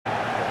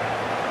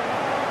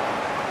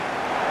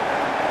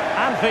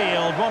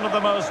Anfield, one of the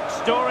most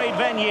storied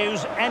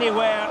venues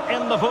anywhere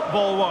in the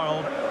football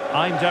world.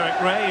 I'm Derek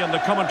Ray in the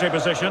commentary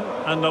position,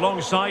 and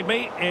alongside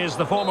me is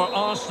the former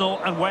Arsenal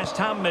and West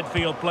Ham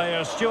midfield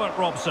player Stuart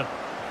Robson.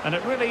 And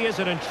it really is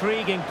an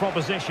intriguing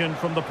proposition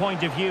from the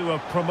point of view of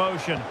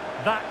promotion.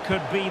 That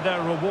could be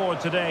their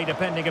reward today,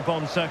 depending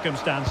upon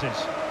circumstances.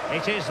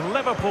 It is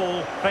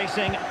Liverpool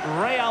facing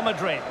Real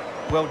Madrid.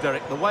 Well,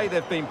 Derek, the way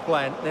they've been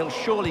playing, they'll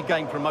surely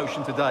gain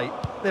promotion today.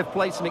 They've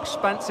played some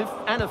expansive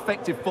and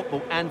effective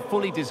football and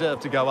fully deserve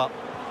to go up.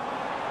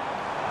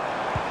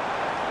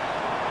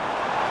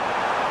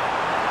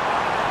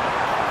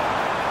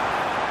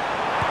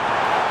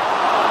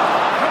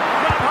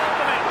 Grab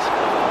hold of it.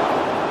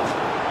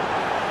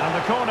 And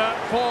the corner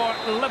for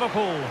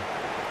Liverpool.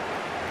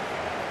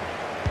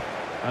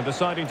 And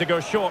deciding to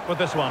go short with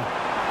this one.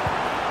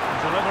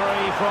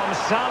 Delivery from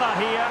Salah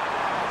here.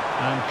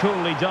 And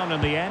coolly done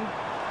in the end.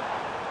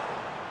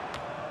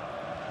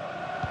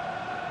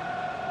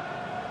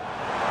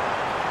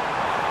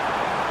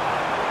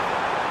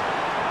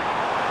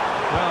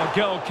 Well,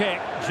 goal kick,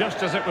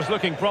 just as it was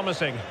looking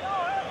promising.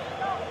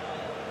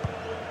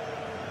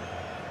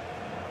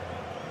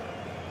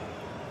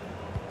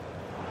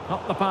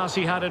 Not the pass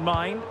he had in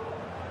mind.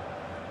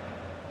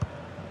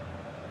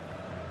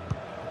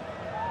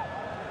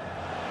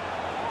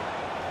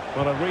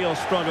 Well, a real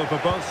struggle for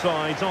both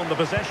sides on the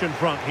possession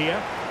front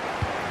here.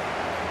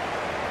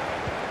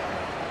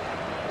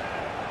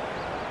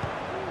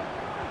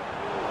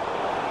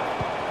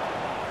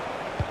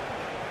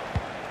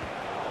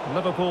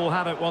 Liverpool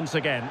have it once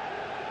again.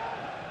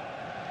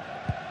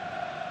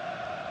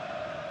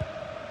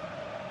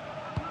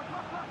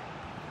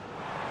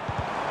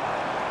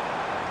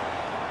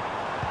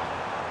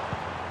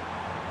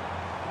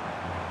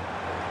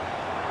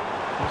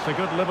 It's a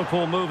good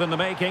Liverpool move in the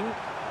making.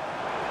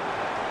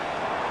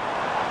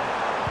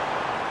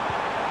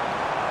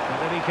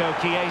 Federico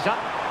Chiesa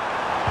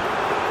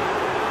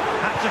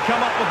had to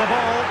come up with the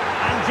ball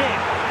and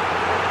did.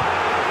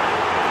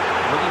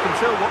 Well, you can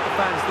tell what the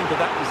fans think of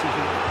that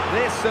decision.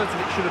 They're certain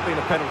it should have been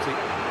a penalty.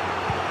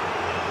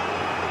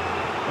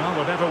 Well,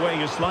 whatever way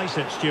you slice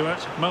it,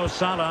 Stuart, Mo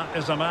Salah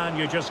is a man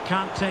you just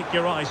can't take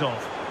your eyes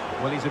off.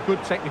 Well, he's a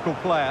good technical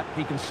player.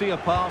 He can see a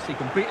pass, he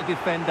can beat a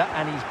defender,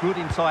 and he's good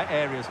in tight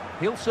areas.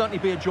 He'll certainly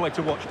be a joy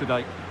to watch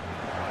today.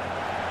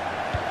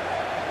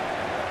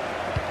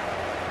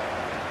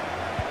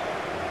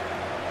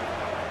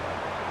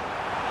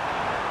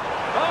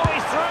 Oh,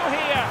 he's through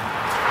here.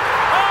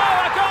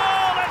 Oh, a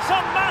goal! It's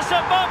a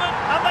massive moment,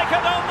 and they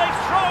can only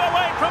throw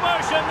away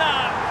promotion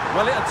now.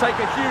 Well, it'll take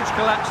a huge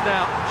collapse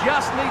now.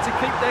 Just need to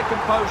keep their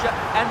composure,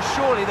 and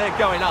surely they're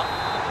going up.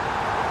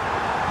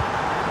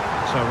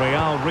 So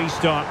Real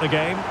restart the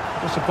game.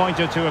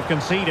 Disappointed to have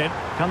conceded.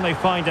 Can they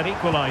find an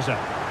equaliser?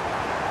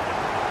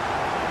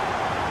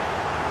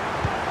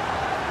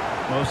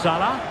 Mo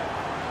Salah.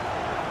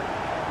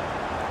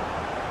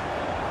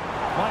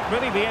 Might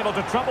really be able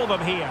to trouble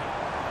them here.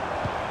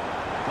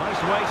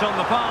 Nice weight on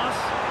the pass.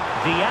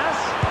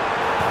 Diaz.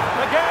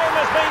 The game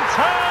has been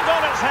turned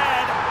on its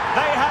head.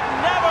 They have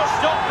never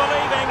stopped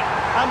believing,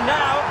 and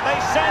now they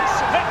sense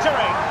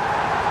victory.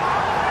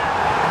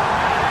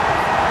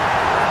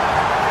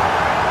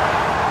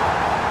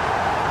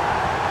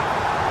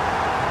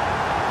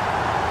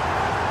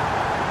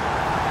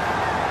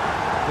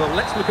 Well,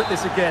 let's look at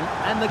this again.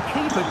 And the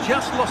keeper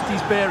just lost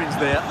his bearings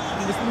there.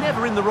 He was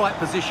never in the right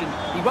position.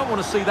 He won't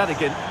want to see that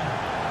again.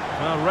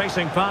 Well,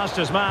 racing past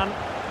his man.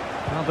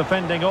 Well,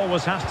 defending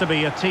always has to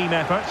be a team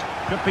effort.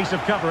 Good piece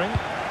of covering.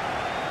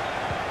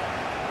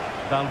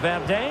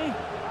 Valverde.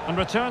 And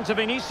return to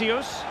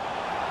Vinicius.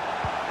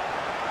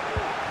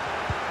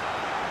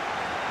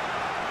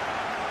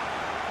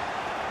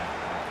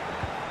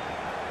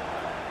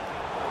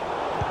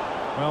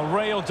 Well,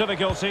 real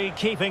difficulty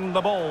keeping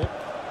the ball.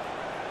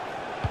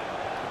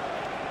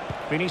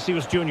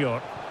 Vinicius Junior.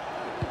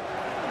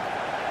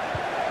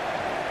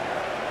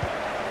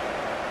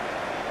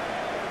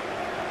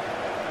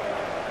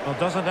 Well,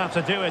 doesn't have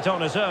to do it on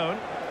his own.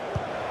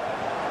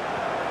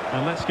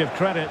 And let's give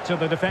credit to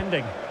the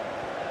defending.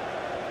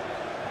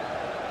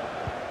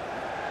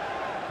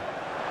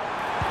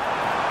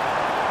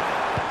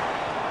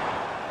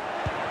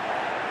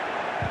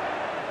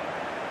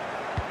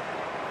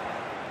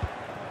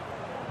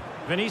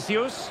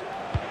 Vinicius.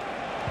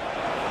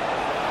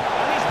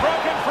 And he's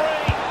broken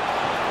free.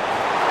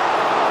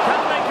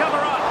 Can they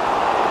cover up?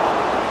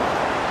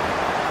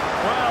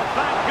 Well,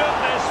 thank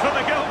goodness for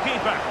the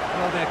goalkeeper.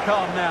 Well, they're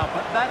calm now,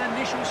 but that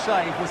initial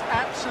save was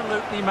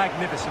absolutely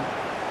magnificent.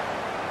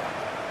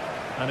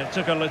 And it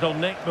took a little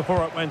nick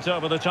before it went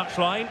over the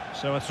touchline.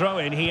 So a throw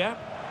in here.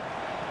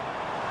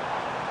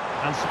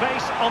 And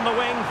space on the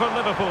wing for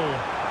Liverpool.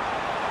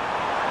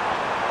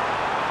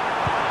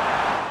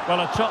 Well,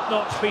 a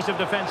top-notch piece of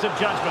defensive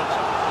judgment.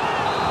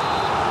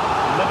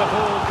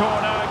 Liverpool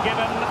corner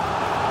given.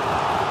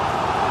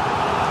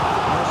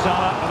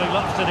 Salah, well, he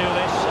loves to do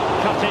this.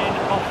 Cut in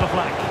off the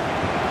flank.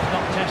 He's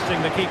not testing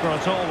the keeper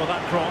at all with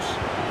that cross.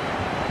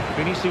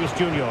 Vinicius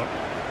Junior.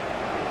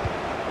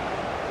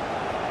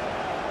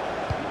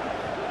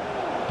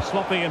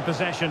 Sloppy in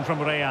possession from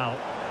Real.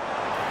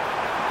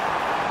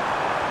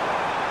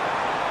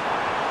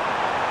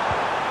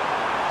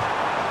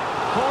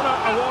 Corner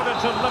awarded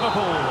to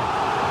Liverpool.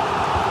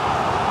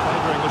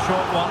 Favouring the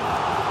short one.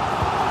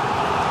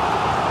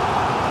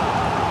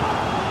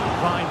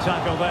 Fine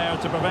tackle there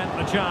to prevent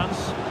the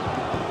chance.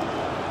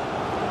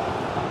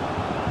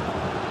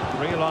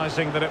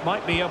 Realising that it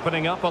might be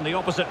opening up on the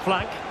opposite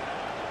flank.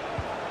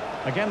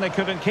 Again, they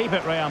couldn't keep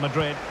it, Real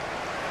Madrid.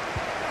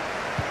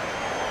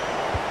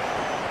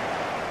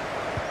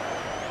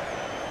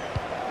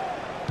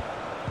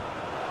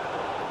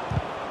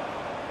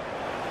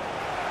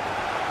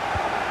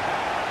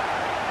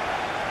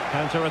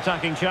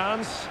 Counter-attacking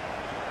chance.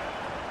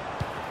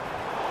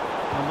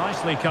 And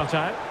nicely cut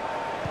out.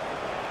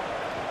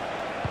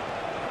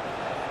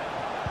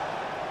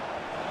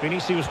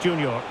 Vinicius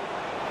Junior.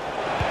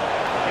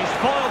 He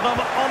spoiled them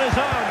on his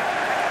own.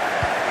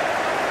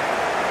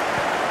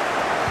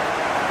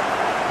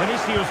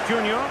 Vinicius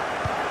Junior.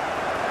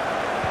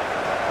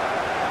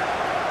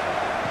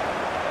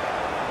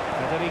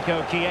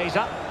 Federico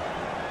Chiesa.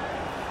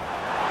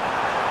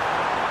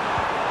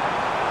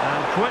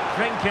 And quick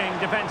thinking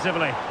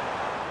defensively.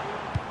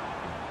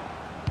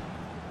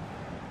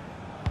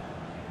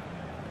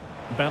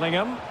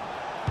 Bellingham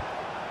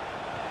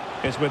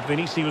is with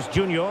Vinicius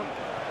Junior.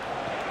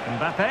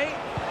 Mbappe.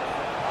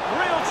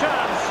 Real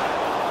chance.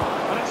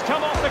 And it's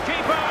come off the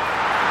keeper.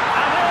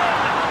 And in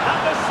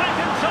at the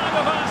second time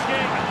of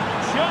asking.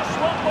 Just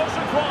what was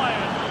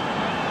required.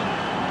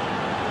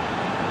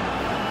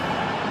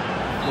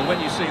 Well,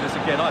 when you see this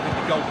again, I think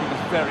the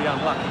goalkeeper's very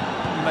unlucky.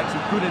 He makes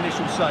a good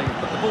initial save,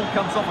 but the ball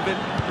comes off of him,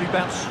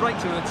 rebounds straight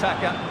to an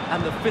attacker,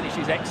 and the finish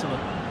is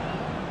excellent.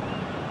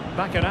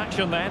 Back in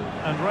action then,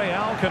 and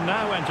Real can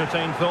now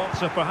entertain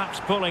thoughts of perhaps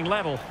pulling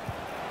level.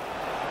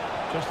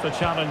 Just the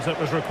challenge that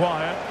was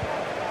required.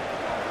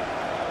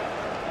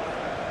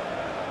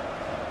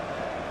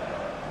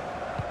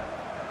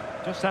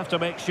 Just have to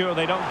make sure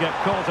they don't get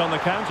caught on the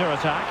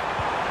counter-attack.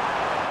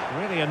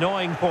 Really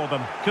annoying for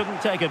them.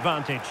 Couldn't take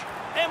advantage.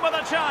 In with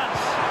a chance!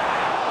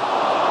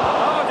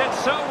 Oh, did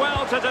so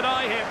well to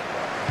deny him.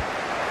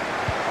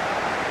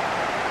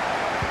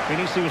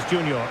 Vinicius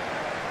Junior.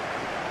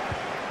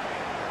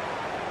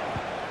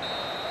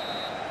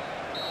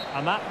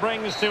 And that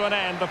brings to an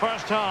end the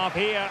first half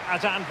here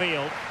at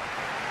Anfield.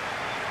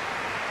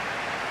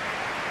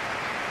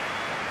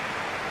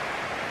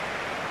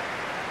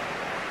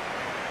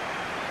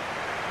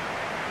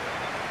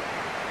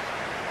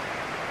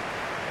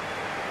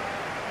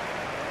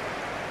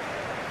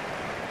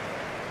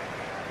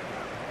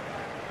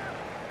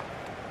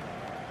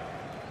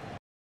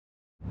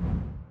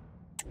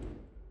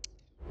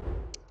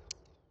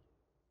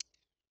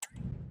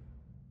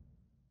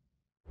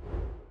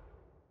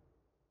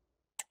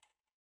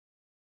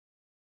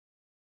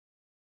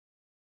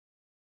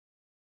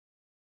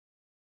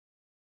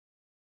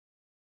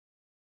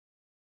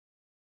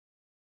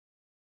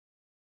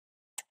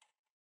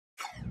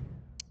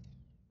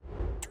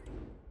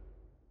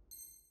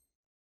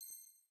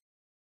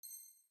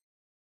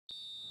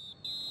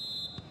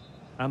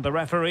 And the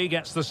referee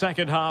gets the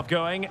second half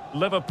going.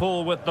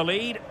 Liverpool with the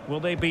lead. Will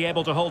they be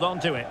able to hold on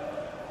to it?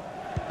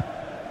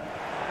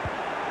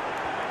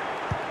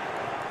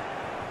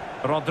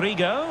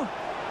 Rodrigo.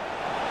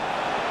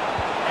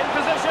 In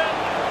position.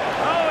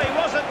 Oh, he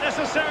wasn't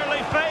necessarily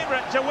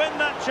favourite to win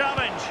that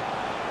challenge.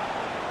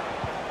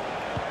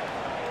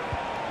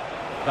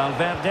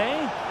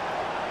 Valverde.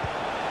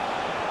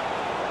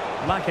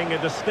 Lacking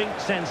a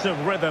distinct sense of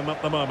rhythm at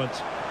the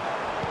moment.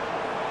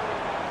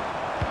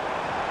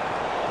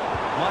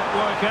 Might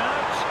work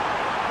out.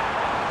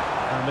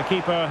 And the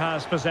keeper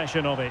has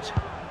possession of it.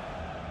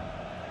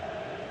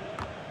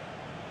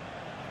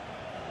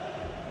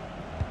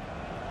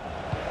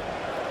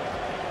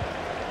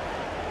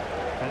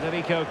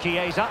 Federico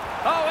Chiesa.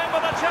 Oh, in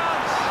with a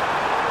chance!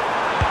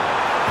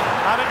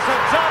 And it's a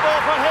double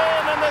for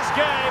him in this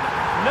game.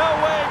 No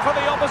way for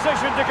the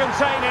opposition to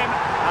contain him.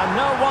 And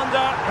no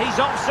wonder he's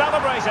off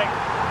celebrating.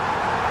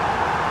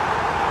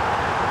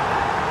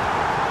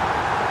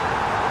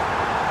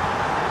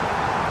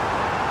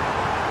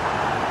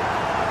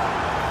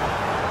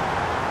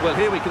 Well,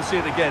 here we can see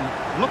it again.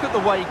 Look at the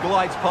way he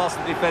glides past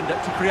the defender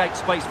to create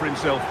space for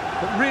himself.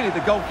 But really, the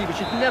goalkeeper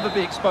should never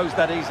be exposed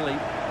that easily.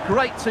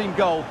 Great team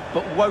goal,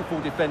 but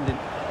woeful defending.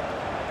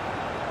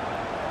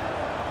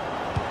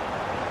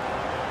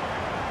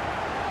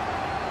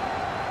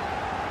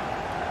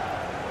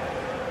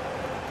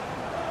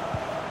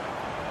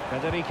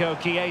 Federico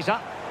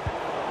Chiesa.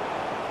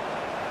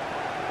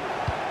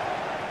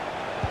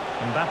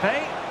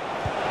 Mbappe.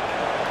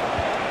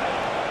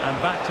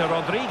 And back to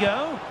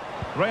Rodrigo.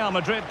 Real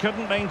Madrid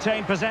couldn't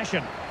maintain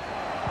possession.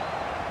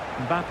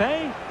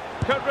 Mbappe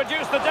could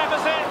reduce the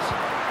deficit.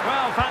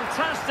 Well,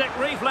 fantastic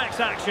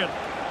reflex action.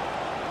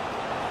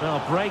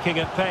 Well, breaking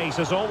at pace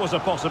is always a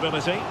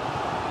possibility.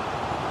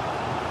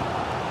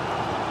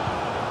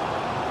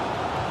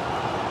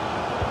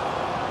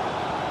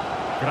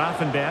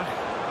 Grafenberg.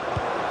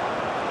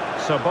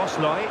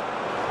 Soboslai.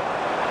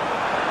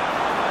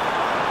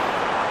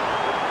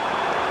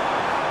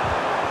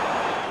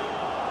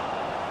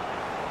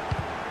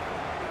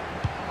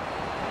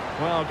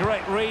 Well,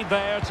 great read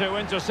there to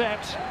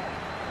intercept.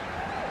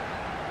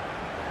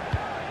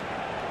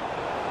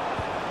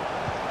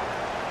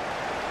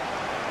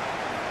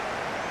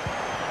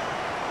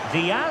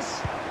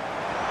 Diaz.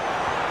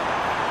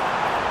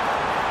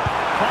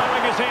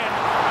 Firing it in.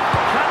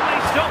 Can they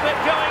stop it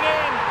going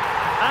in?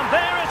 And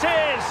there it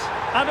is.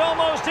 An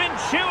almost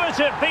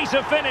intuitive piece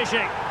of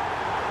finishing.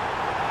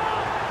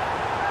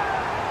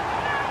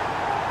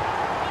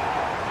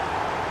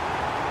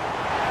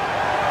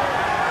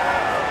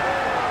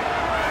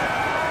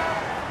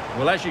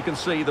 Well, as you can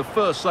see, the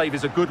first save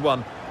is a good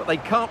one, but they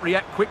can't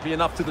react quickly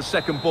enough to the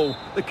second ball.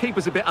 The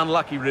keeper's a bit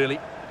unlucky, really.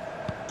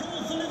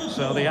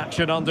 So the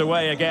action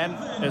underway again.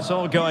 It's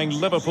all going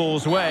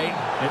Liverpool's way.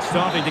 It's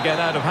starting to get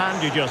out of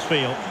hand, you just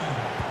feel.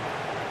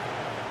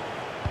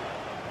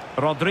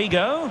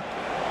 Rodrigo.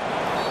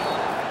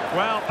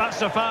 Well,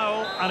 that's a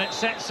foul, and it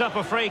sets up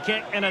a free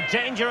kick in a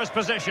dangerous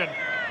position.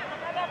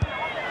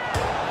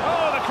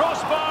 Oh, the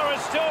crossbar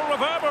is still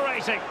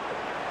reverberating.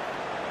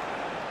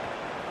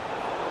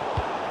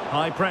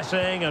 High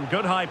pressing and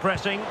good high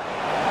pressing.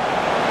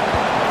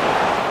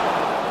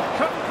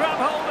 Couldn't grab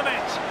hold of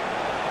it.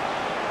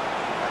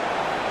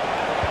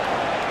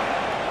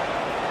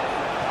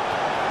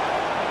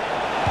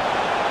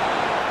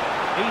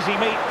 Easy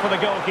meat for the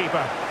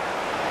goalkeeper.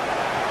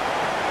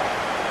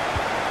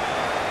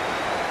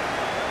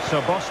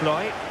 So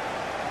Bosley.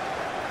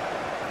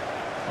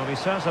 Well, he's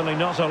certainly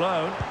not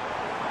alone.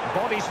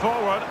 Bodies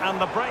forward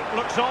and the break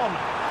looks on.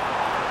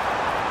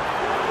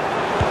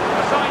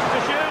 Decides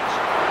to shoot.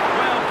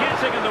 Well,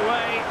 getting in the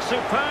way.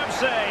 Superb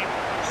save.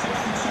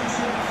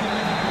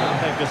 Well,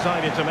 they've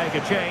decided to make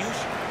a change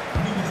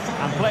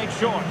and played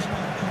short.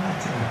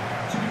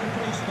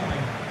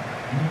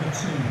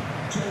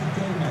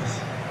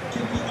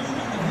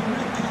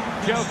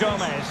 Joe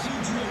Gomez.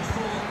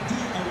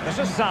 This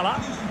is Salah.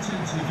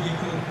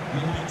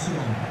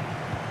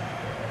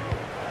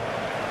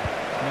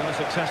 Another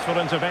successful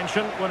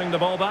intervention, winning the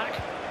ball back.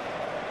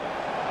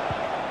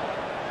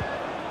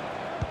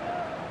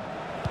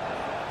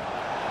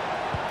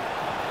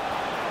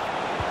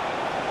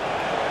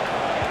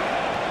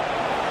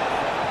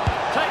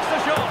 Takes the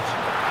shot.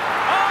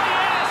 Oh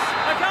yes,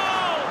 a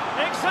goal!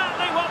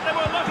 Exactly what they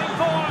were looking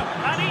for,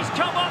 and he's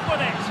come up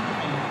with it.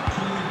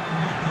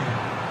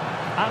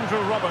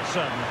 Andrew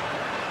Robertson.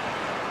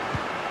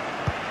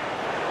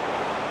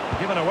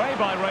 Given away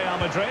by Real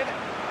Madrid.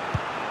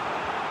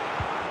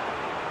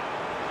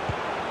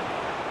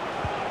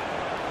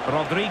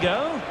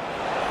 Rodrigo.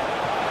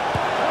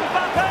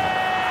 Mbappe!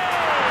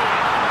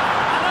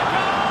 And a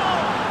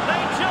goal!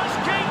 They just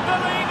keep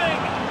believing.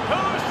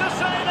 Who's to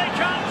say they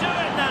can't do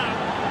it now?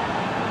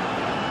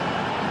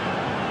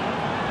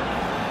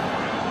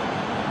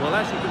 Well,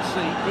 as you can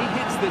see, he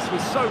hits this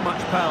with so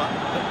much power,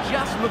 but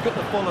just look at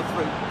the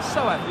follow-through.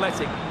 So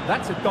athletic.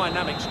 That's a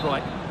dynamic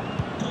strike.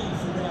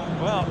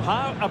 Well,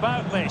 how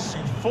about this?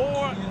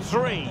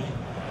 4-3.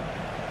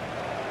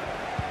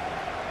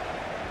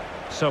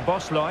 So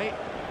Bosley.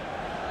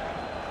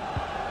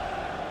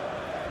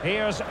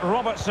 Here's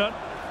Robertson.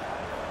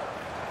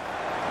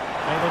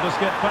 Able to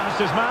skip past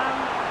his man.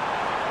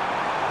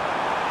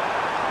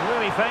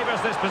 Really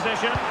favours this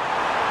position.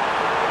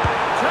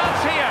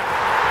 Chance here.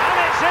 And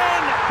it's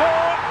in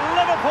for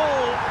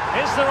Liverpool.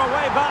 Is there a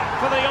way back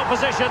for the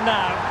opposition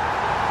now?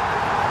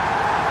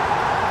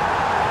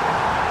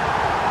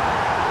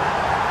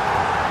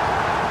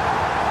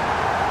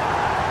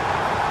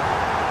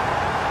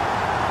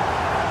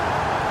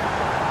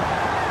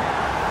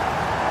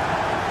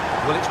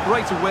 Well, it's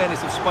great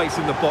awareness of space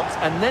in the box,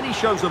 and then he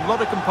shows a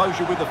lot of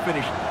composure with the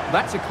finish.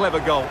 That's a clever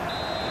goal.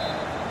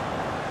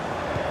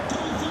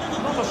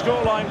 Not a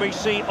scoreline we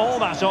see all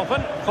that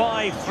often.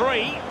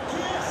 5-3.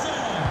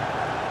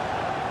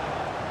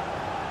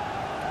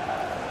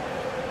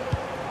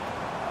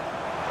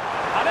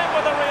 And in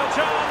with a real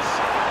chance.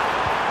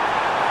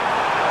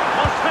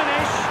 Must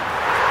finish.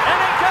 And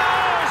it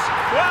goes!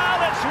 Well,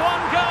 it's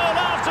one goal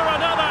after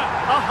another.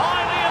 A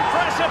highly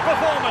impressive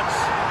performance.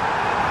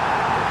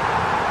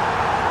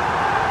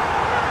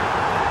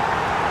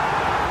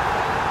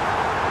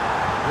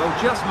 Well,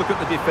 just look at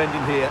the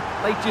defending here.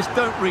 They just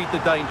don't read the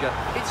danger.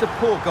 It's a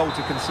poor goal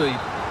to concede.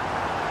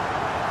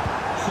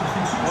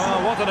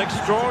 Well, what an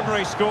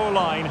extraordinary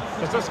scoreline.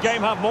 Does this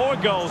game have more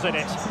goals in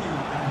it?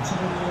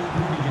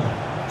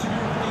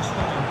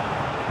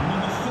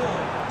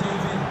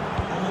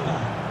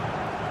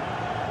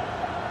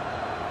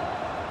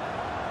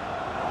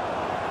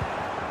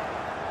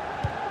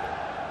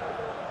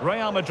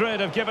 Real Madrid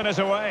have given us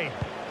away.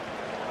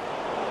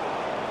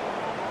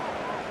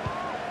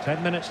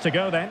 10 minutes to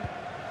go then.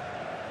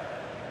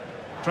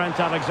 Trent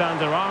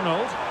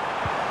Alexander-Arnold.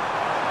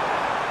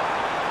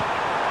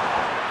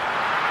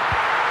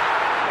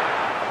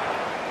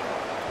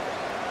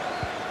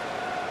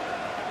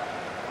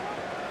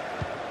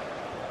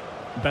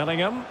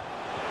 Bellingham.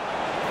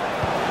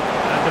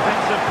 And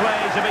defensive play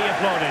to be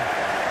applauded.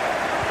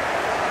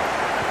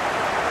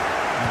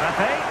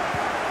 Mbappe.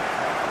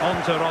 On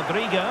to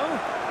Rodrigo.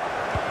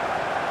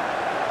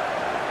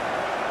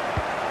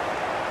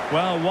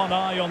 Well, one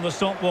eye on the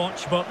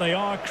stopwatch, but they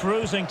are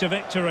cruising to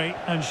victory.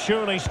 And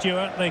surely,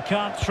 Stuart, they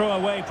can't throw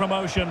away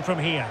promotion from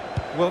here.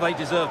 Well, they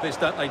deserve this,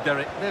 don't they,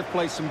 Derek? They've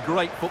played some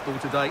great football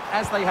today,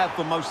 as they have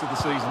for most of the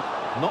season.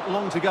 Not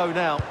long to go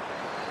now.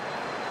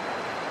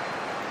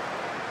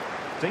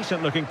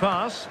 Decent looking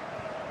pass.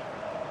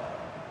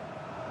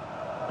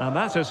 And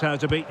that is how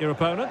to beat your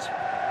opponent.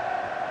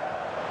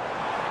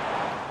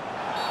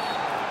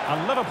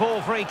 A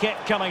Liverpool free kick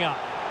coming up.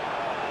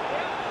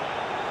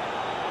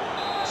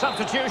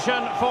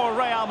 Substitution for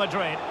Real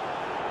Madrid.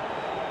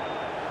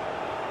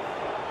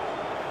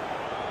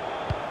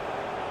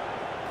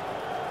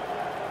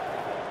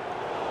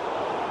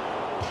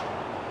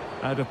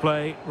 Out of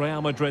play,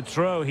 Real Madrid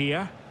throw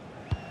here.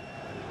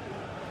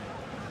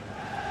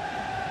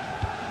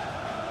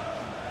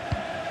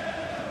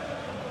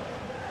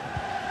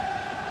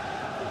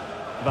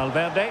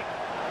 Valverde. Here's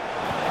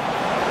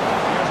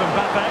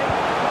Mbappe.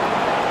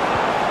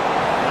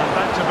 And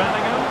back to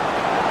Bellingham.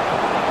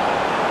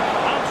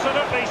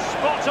 Absolutely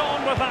spot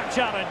on with that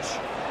challenge.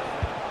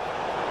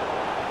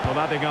 Well,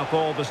 adding up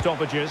all the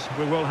stoppages,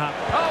 we will have...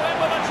 Oh, in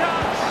with a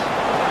chance!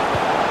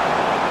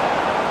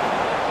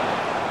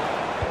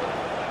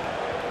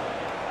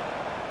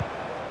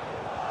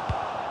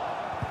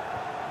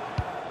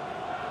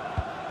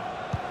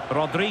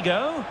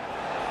 Rodrigo.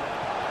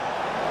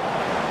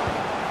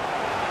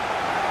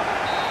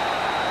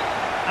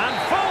 And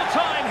full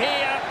time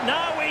here.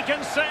 Now we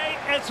can say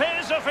it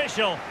is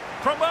official.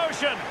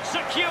 Promotion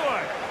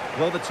secured.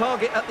 Well, the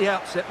target at the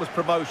outset was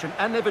promotion,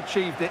 and they've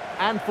achieved it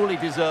and fully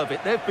deserve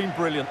it. They've been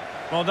brilliant.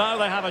 Well, now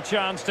they have a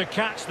chance to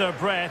catch their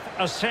breath,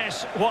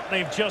 assess what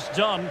they've just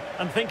done,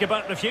 and think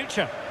about the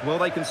future. Well,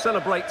 they can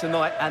celebrate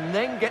tonight and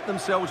then get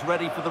themselves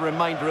ready for the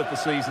remainder of the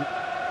season.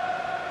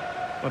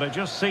 But it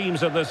just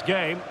seems in this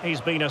game, he's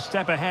been a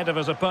step ahead of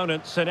his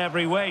opponents in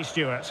every way,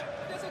 Stuart.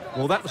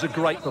 Well, that was a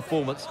great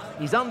performance.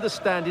 His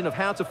understanding of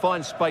how to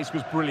find space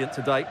was brilliant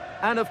today.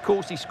 And, of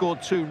course, he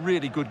scored 2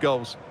 really good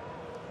goals.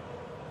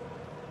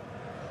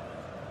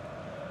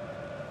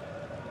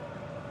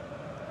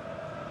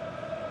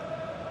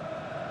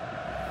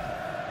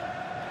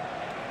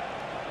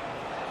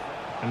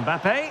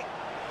 Mbappe.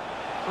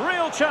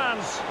 Real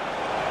chance.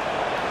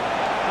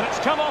 And it's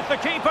come off the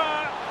keeper.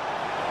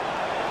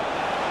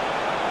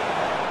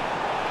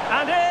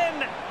 And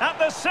in at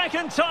the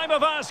second time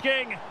of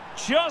asking.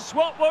 Just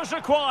what was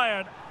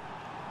required.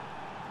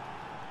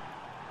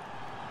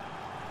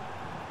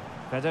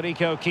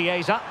 Federico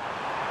Chiesa.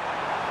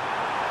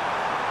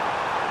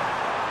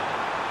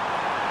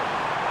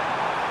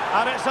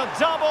 And it's a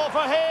double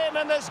for him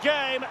in this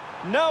game.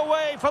 No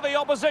way for the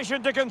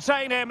opposition to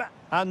contain him.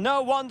 And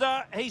no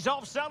wonder he's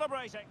off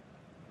celebrating.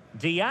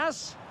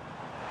 Diaz.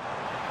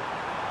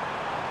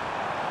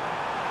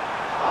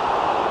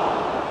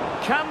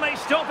 Can they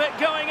stop it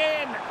going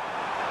in?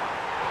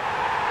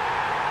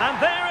 And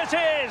there it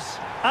is.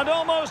 An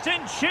almost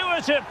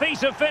intuitive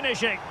piece of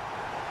finishing.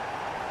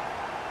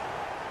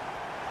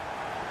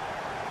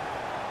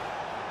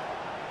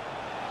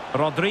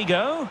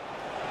 Rodrigo.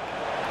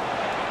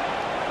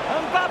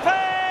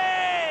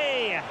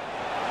 Mbappe!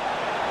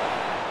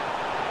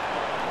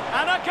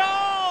 And a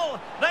goal!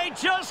 They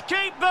just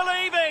keep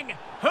believing.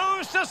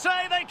 Who's to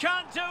say they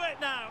can't do it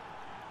now?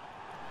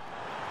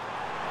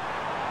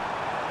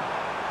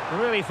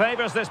 Really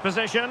favours this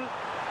position.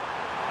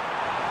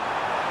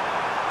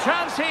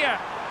 Chance here.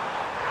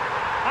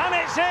 And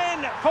it's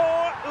in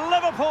for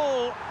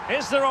Liverpool.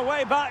 Is there a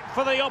way back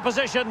for the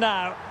opposition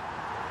now?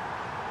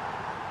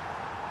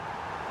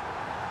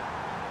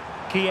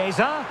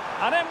 Chiesa.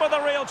 And in with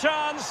a real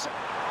chance.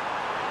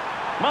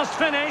 Must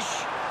finish.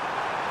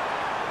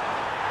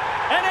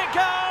 And it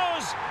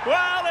goes!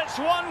 Well, it's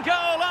one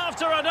goal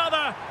after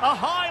another. A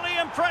highly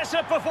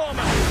impressive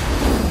performance.